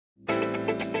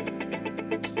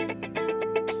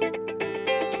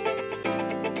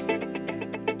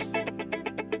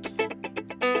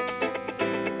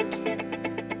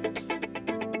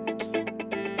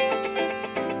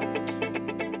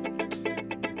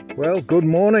Well, good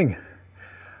morning.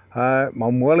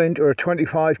 I'm well into a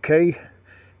 25k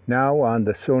now and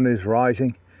the sun is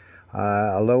rising.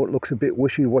 Although it looks a bit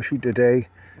wishy-washy today,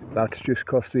 that's just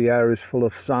because the air is full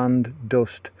of sand,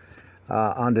 dust,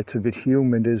 and it's a bit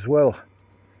humid as well.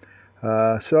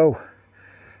 As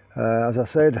I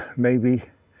said, maybe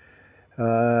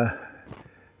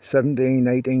 17,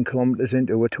 18 kilometers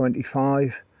into a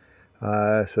 25.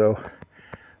 I'm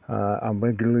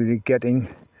regularly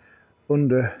getting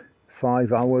under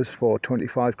 5 hours for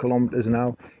 25 kilometers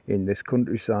now in this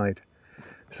countryside.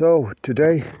 So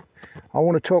today I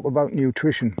want to talk about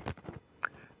nutrition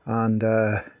and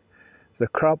the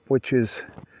crap which is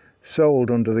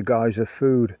sold under the guise of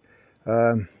food.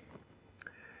 Don't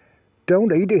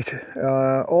eat it.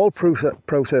 All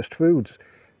processed foods,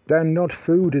 they're not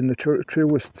food in the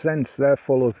truest sense. They're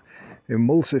full of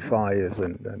emulsifiers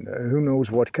and who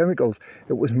knows what chemicals.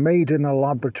 It was made in a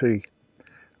laboratory.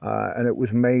 And it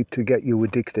was made to get you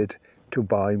addicted to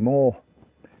buy more.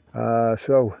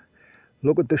 So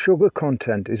look at the sugar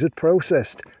content. Is it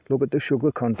processed? Look at the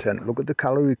sugar content. Look at the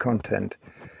calorie content.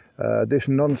 This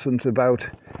nonsense about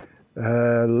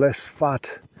less fat,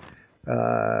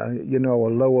 a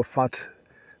lower fat,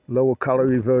 lower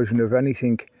calorie version of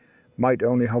anything might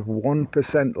only have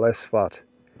 1% less fat.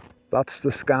 That's the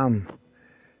scam.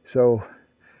 So,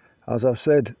 as I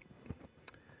said,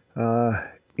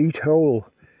 eat whole.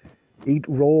 Eat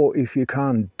raw if you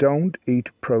can. Don't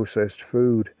eat processed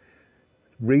food.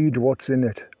 Read what's in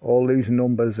it. All these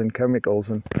numbers and chemicals,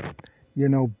 and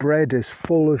bread is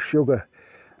full of sugar.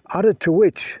 Added to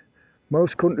which,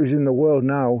 most countries in the world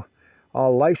now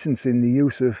are licensing the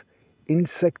use of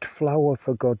insect flour,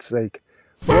 for God's sake.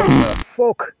 What the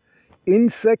fuck?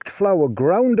 Insect flour,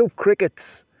 ground up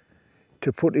crickets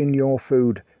to put in your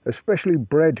food, especially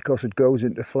bread because it goes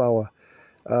into flour.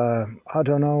 I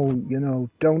don't know,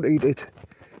 don't eat it.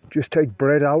 Just take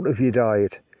bread out of your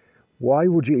diet. Why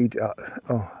would you eat?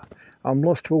 I'm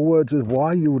lost for words as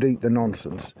why you would eat the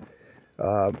nonsense.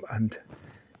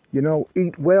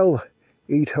 Eat well,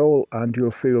 eat whole, and you'll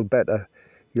feel better.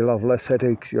 You'll have less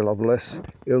headaches, you'll have less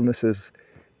illnesses,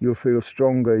 you'll feel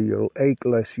stronger, you'll ache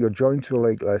less, your joints will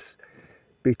ache less,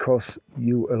 because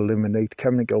you eliminate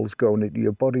chemicals going into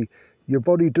your body. Your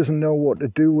body doesn't know what to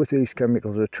do with these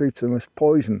chemicals. It treats them as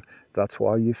poison. That's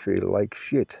why you feel like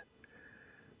shit.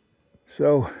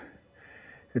 So,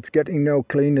 it's getting no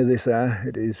cleaner, this air.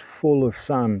 It is full of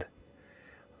sand.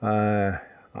 I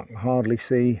can hardly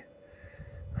see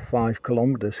 5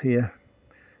 kilometers here.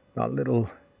 That little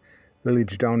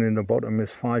village down in the bottom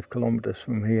is 5 kilometers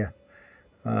from here.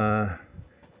 And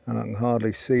I can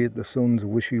hardly see it. The sun's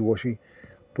wishy-washy.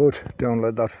 But don't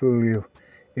let that fool you.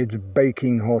 It's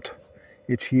baking hot.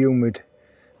 It's humid.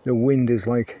 The wind is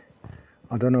like,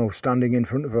 I don't know, standing in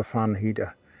front of a fan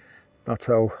heater. That's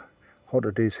how hot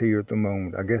it is here at the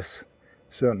moment. I guess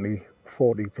certainly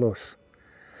 40 plus.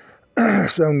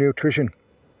 So nutrition.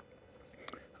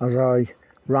 As I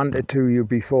ranted to you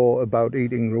before about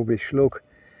eating rubbish, look,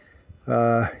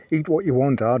 eat what you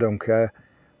want, I don't care.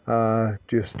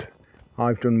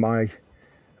 I've done my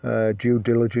due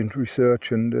diligent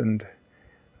research and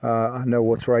I know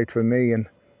what's right for me, and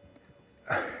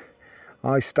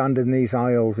I stand in these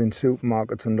aisles in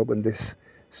supermarkets and look at this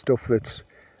stuff that's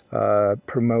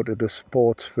promoted as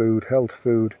sports food, health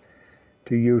food,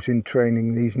 to use in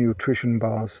training, these nutrition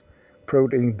bars,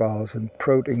 protein bars and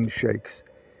protein shakes.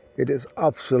 It is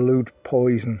absolute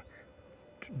poison.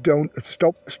 Don't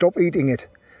stop eating it.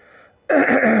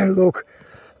 Look,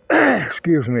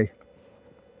 excuse me,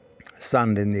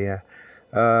 sand in the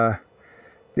air.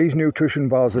 These nutrition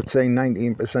bars that say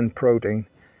 19% protein,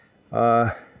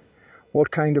 what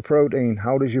kind of protein?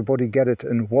 How does your body get it?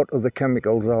 And what other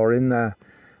chemicals are in there?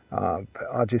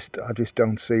 I just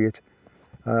don't see it.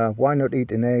 Why not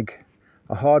eat an egg?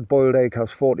 A hard-boiled egg has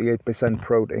 48%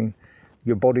 protein.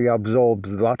 Your body absorbs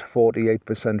that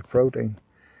 48% protein.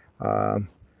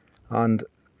 And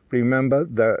remember,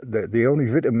 the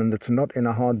only vitamin that's not in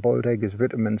a hard-boiled egg is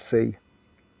vitamin C.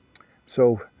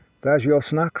 So there's your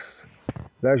snacks.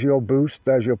 There's your boost.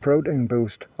 There's your protein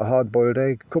boost. A hard-boiled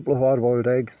egg, a couple of hard-boiled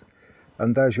eggs,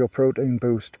 and there's your protein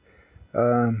boost.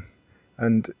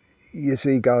 And you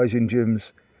see guys in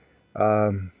gyms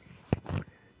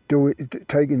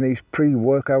taking these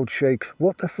pre-workout shakes.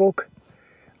 What the fuck?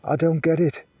 I don't get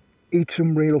it. Eat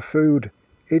some real food.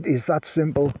 It is that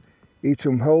simple. Eat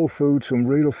some whole food, some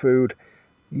real food.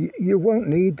 You won't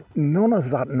need none of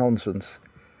that nonsense.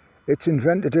 It's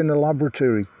invented in a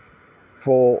laboratory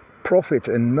for profit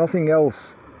and nothing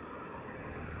else.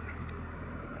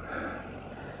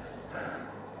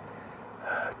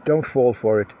 Don't fall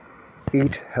for it.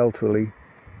 Eat healthily.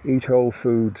 eat whole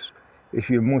foods. If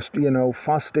you must,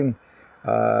 fasting,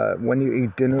 when you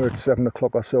eat dinner at 7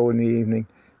 o'clock or so in the evening,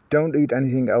 don't eat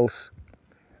anything else.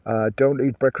 Don't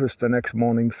eat breakfast the next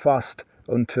morning. Fast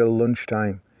until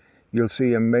lunchtime. You'll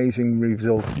see amazing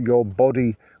results. Your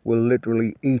body will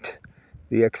literally eat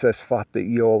the excess fat that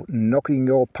you're knocking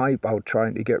your pipe out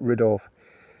trying to get rid of.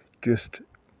 Just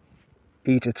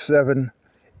eat at 7,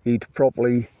 eat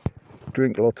properly,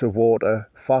 drink lots of water,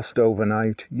 fast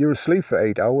overnight. You're asleep for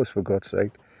 8 hours, for God's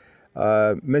sake.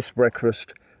 Miss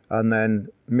breakfast, and then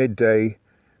midday,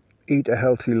 eat a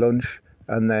healthy lunch,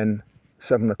 and then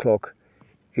 7 o'clock,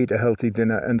 eat a healthy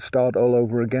dinner, and start all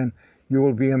over again. You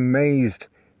will be amazed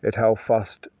at how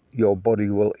fast your body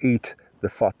will eat the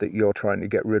fat that you're trying to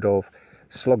get rid of,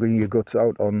 slugging your guts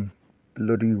out on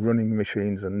bloody running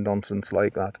machines and nonsense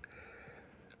like that.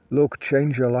 Look,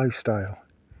 change your lifestyle.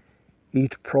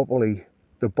 Eat properly.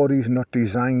 The body's not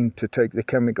designed to take the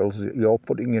chemicals that you're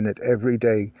putting in it every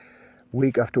day,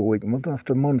 week after week, month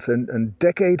after month, and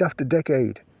decade after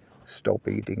decade. Stop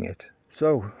eating it.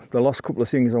 So, the last couple of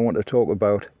things I want to talk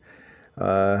about,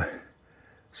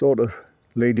 sort of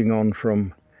leading on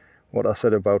from what I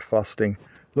said about fasting.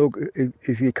 Look,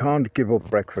 if you can't give up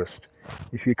breakfast,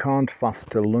 if you can't fast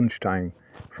till lunchtime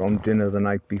from dinner the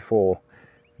night before,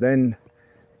 then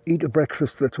eat a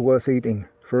breakfast that's worth eating.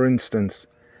 For instance,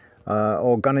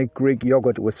 organic Greek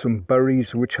yogurt with some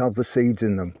berries which have the seeds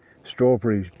in them.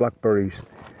 Strawberries, blackberries,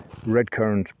 red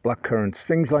currants, black currants,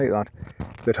 things like that,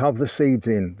 that have the seeds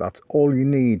in. That's all you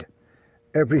need.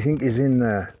 Everything is in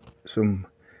there. Some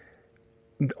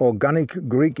organic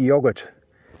Greek yogurt.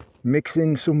 Mix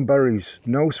in some berries.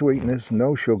 No sweetness,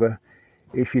 no sugar.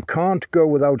 If you can't go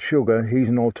without sugar, here's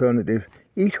an alternative.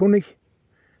 Eat honey.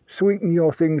 Sweeten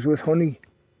your things with honey.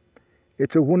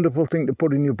 It's a wonderful thing to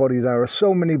put in your body. There are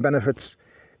so many benefits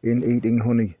in eating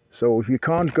honey. So if you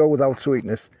can't go without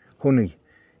sweetness, honey.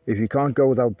 If you can't go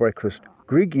without breakfast,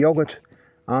 Greek yogurt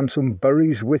and some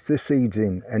berries with the seeds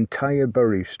in. Entire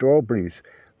berries, strawberries,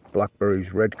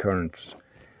 blackberries, red currants,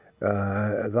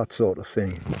 that sort of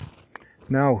thing.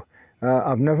 Now,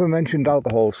 I've never mentioned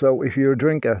alcohol, so if you're a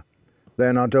drinker,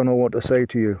 then I don't know what to say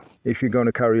to you. If you're going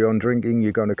to carry on drinking,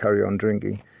 you're going to carry on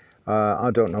drinking.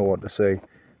 I don't know what to say.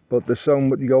 But there's so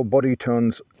much, your body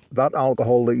turns that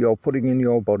alcohol that you're putting in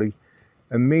your body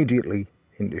immediately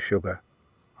into sugar.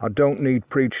 I don't need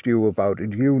preach to you about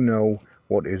it. You know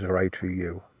what is right for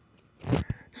you.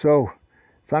 So,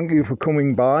 thank you for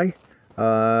coming by.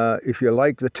 If you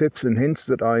like the tips and hints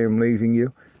that I am leaving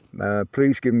you,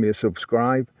 please give me a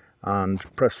subscribe and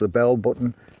press the bell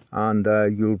button, and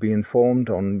you'll be informed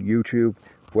on YouTube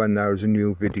when there's a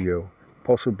new video,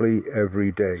 possibly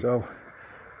every day. So,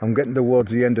 I'm getting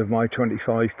towards the end of my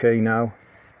 25k now.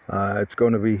 It's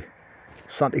going to be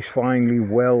satisfyingly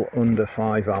well under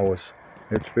 5 hours.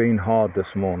 It's been hard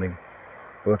this morning,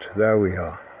 but there we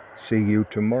are. See you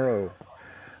tomorrow.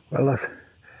 Well,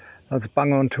 that's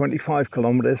bang on 25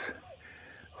 kilometers,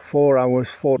 4 hours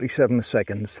 47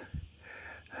 seconds.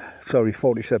 Sorry,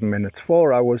 47 minutes.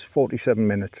 4 hours 47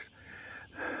 minutes.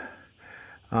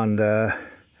 And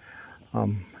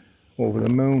I'm over the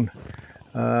moon.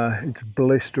 It's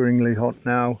blisteringly hot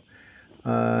now.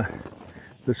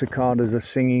 The cicadas are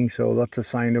singing, so that's a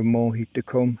sign of more heat to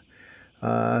come.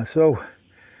 So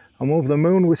I'm over the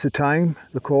moon with the time,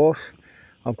 the course.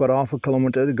 I've got half a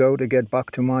kilometre to go to get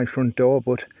back to my front door,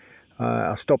 but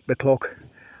I stopped the clock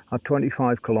at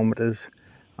 25 kilometres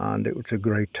and it was a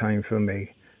great time for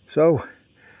me. So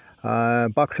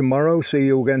back tomorrow, see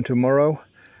you again tomorrow.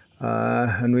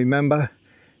 And remember,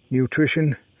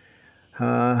 nutrition,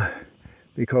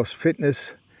 because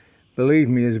fitness, believe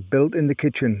me, is built in the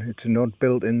kitchen. It's not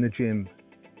built in the gym.